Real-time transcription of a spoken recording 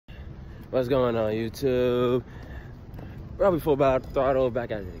What's going on, YouTube? Probably full about throttle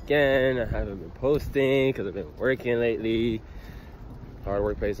back at it again. I haven't been posting because I've been working lately. Hard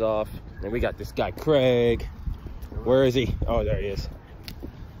work pays off. And we got this guy Craig. Where is he? Oh, there he is.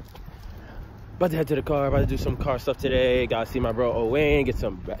 About to head to the car. About to do some car stuff today. Gotta see my bro Owain, get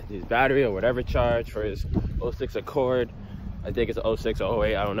his battery or whatever charged for his 06 Accord. I think it's an 06 or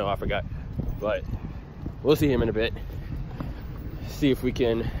 08. I don't know. I forgot. But we'll see him in a bit. See if we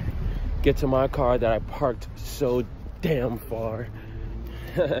can get to my car that I parked so damn far.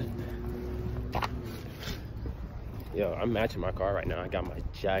 Yo, I'm matching my car right now. I got my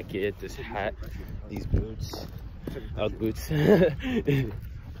jacket, this hat, these boots, Ugg boots. When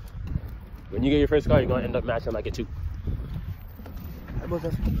you get your first car, you're gonna end up matching like it too. I most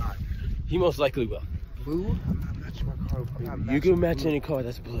definitely not. He most likely will. Blue? I'm not matching my car. You can match any car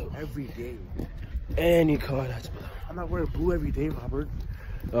that's blue. Every day. Any car that's blue. I'm not wearing blue every day, Robert.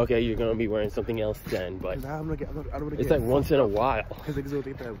 Okay, you're gonna be wearing something else then, but I don't wanna it's like once in a while. Because they don't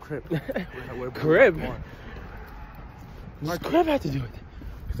think that I'm crib. Crib? What's crib have to do with it?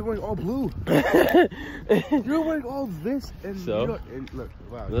 Because I'm wearing all blue. You're wearing all this and so, you know, and look,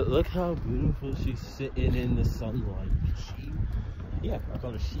 wow. Look how beautiful she's sitting in the sunlight. She? Yeah, I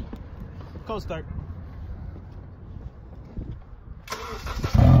call her she. Cold start.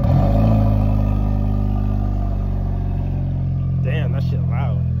 Damn, that shit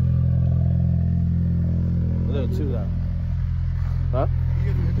loud. A little too loud. Huh?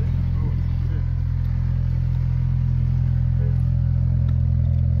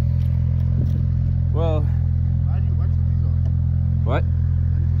 Well, what?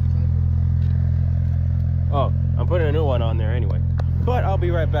 Oh, I'm putting a new one on there anyway. But I'll be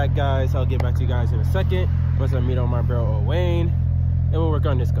right back, guys. I'll get back to you guys in a second once I meet on my bro Owain, and we'll work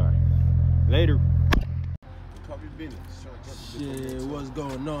on this car. Later. Shit, what's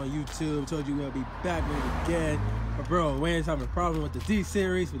going on, YouTube? Told you we'll be back with it again. But bro, Wayne's having a problem with the D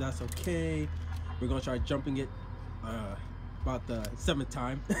series, but that's okay. We're gonna try jumping it about the seventh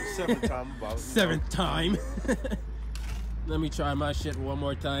time. Seventh time. Let me try my shit one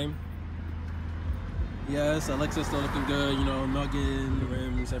more time. Yes, Alexa's still looking good, you know, noggin,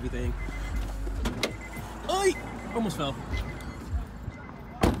 rims, everything. Oi! Almost fell.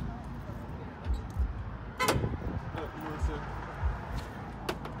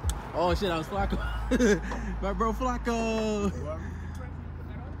 Oh shit, I was Flacco. My bro Flacco.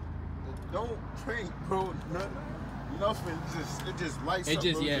 Don't drink, bro. Nothing. It just lights up.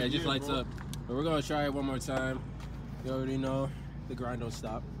 It just lights up. But we're gonna try it one more time. You already know the grind don't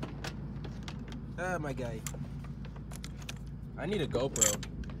stop. Ah, my guy. I need a GoPro.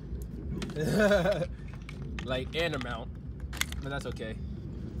 Like, and a mount. But that's okay.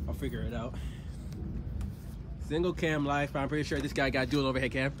 I'll figure it out. Single cam life, but I'm pretty sure this guy got dual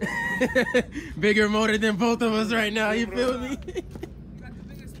overhead cam. Bigger motor than both of us right now, you feel me? You got the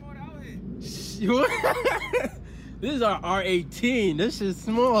biggest motor out here. This is our R18, this is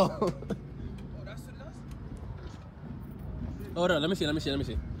small. Oh, that's what it does? Hold on, let me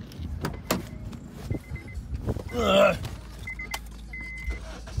see. Ugh.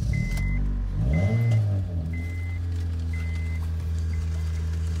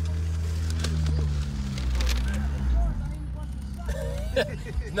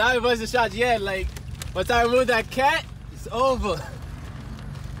 Now it wasn't shot yet. Like, by the time I move that cat, it's over.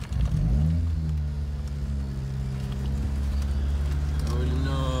 I already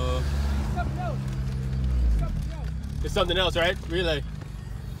know. It's something else, right? Relay.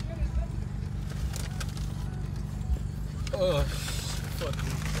 Oh, fucking.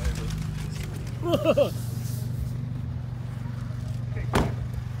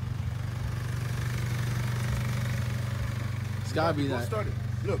 It's gotta be that. Start it.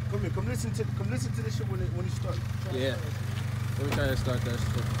 Look, come here. Come listen to this shit when you start. Yeah. Let me try to start that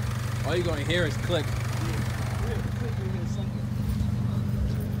shit. All you're gonna hear is click.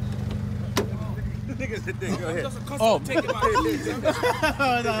 Oh. Take it by easy.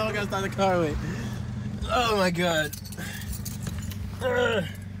 Oh no, I gotta start the car with. Oh my god.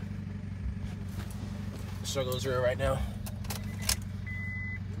 Struggle is real right now.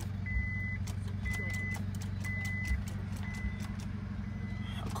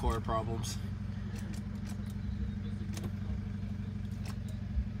 Core problems.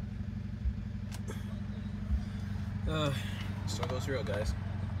 Struggle's real, guys.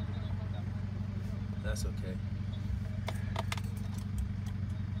 That's okay.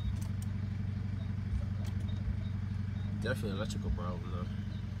 Definitely electrical problem though.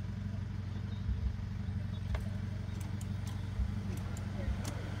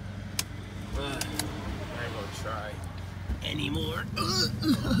 I ain't gonna try anymore.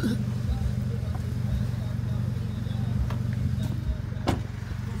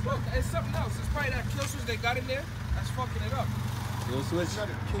 it's something else. It's probably that kill switch they got in there that's fucking it up. Kill switch? It's not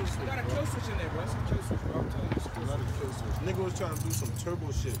a kill You switch, got a bro. kill switch in there, bro. It's a kill switch, bro. I'm telling you, it's a It's kill not a switch. kill switch. Nigga was trying to do some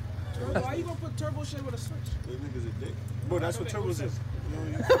turbo shit. Why you gonna put turbo shit with a switch? Those niggas a dick. Bro, that's what turbos is. You know,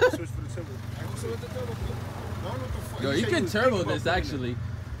 you switch for the turbo. So what the turbo do? I don't know what the fuck. Yo, He you said he can was turbo thinking about this doing it. actually.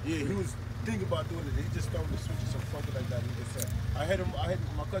 Yeah, he was thinking about doing it. He just started the switch or some fucking like that. He just said, I had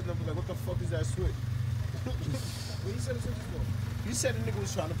my cousin was like, what the fuck is that switch? What you said the switch is for? He said the nigga was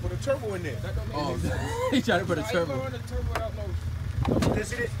trying to put a turbo in there. That don't make Oh, any sense. he tried to put a How you gonna turbo. run a turbo without no?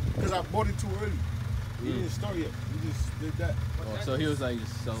 Yes, it is. Because I bought it too early. We didn't start yet. We just did that. Oh, so he was like,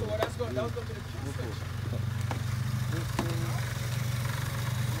 so. So that's going. That was going to the kill switch.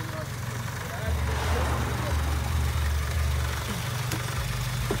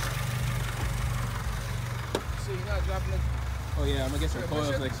 So you're not dropping the Oh yeah, I'm gonna get some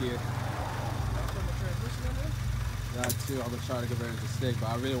coils next year. transmission in there? Not too. I'm gonna try to get rid of the stick, but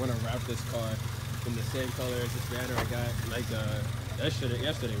I really want to wrap this car in the same color as this banner I got like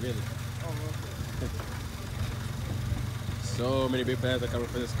yesterday really. Oh, okay. So many big fans are coming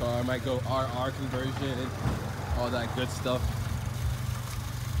for this car. I might go RR conversion and all that good stuff.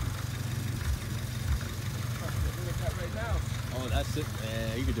 Right now. Oh, that's it,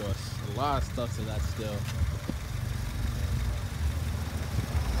 man. You could do a lot of stuff to that still.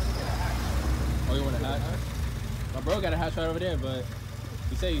 Oh, you want a hatch? My bro got a hatch right over there, but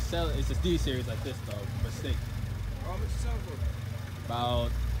he said you sell it. It's a D series like this though. Mistake. How much you selling for?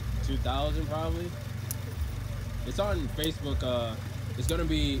 About 2,000 probably. It's on Facebook. It's gonna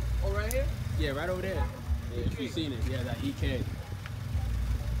be Oh, right here? yeah, right over there. Yeah, if you've seen it, yeah, that EK.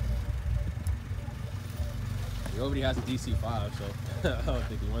 Nobody has a DC5, so I don't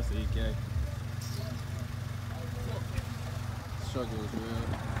think he wants the EK. Struggle is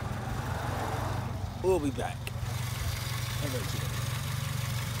real. We'll be back.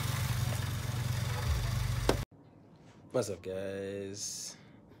 What's up, guys?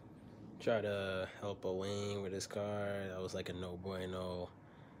 Try to help Wayne with his car. That was like a no bueno.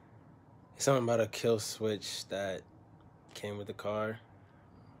 Something about a kill switch that came with the car,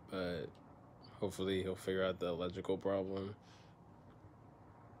 but hopefully he'll figure out the electrical problem.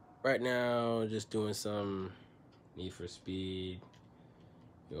 Right now, just doing some Need for Speed.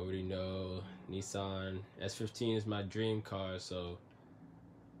 You already know Nissan S15 is my dream car, so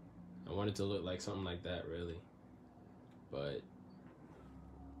I wanted to look like something like that, really. But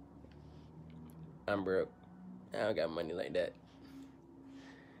I'm broke. I don't got money like that.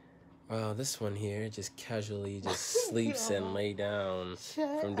 Well, this one here just casually just sleeps and lay down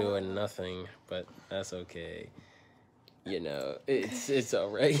from doing nothing, but that's okay. You know, it's all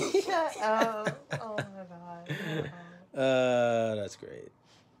right. Shut up. Oh my god. That's great.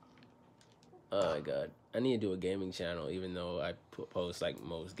 Oh my god. I need to do a gaming channel, even though I post like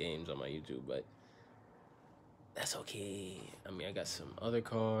most games on my YouTube, but that's okay. I mean, I got some other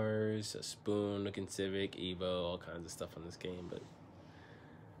cars, a Spoon looking Civic, Evo, all kinds of stuff on this game, but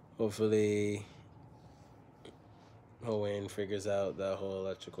hopefully Owen figures out that whole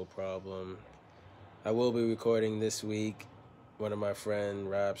electrical problem. I will be recording this week. One of my friend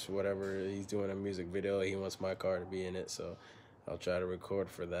raps, whatever, he's doing a music video. He wants my car to be in it, so I'll try to record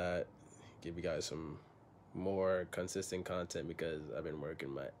for that. Give you guys some more consistent content because I've been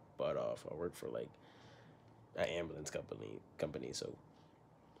working my butt off. I work for like an ambulance company, so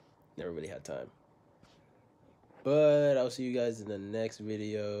never really had time. But I'll see you guys in the next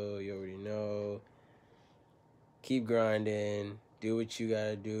video. You already know. Keep grinding. Do what you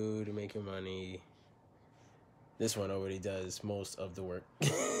gotta do to make your money. This one already does most of the work.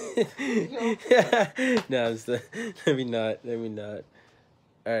 No, let me not.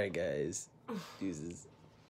 Alright, guys. Deuces.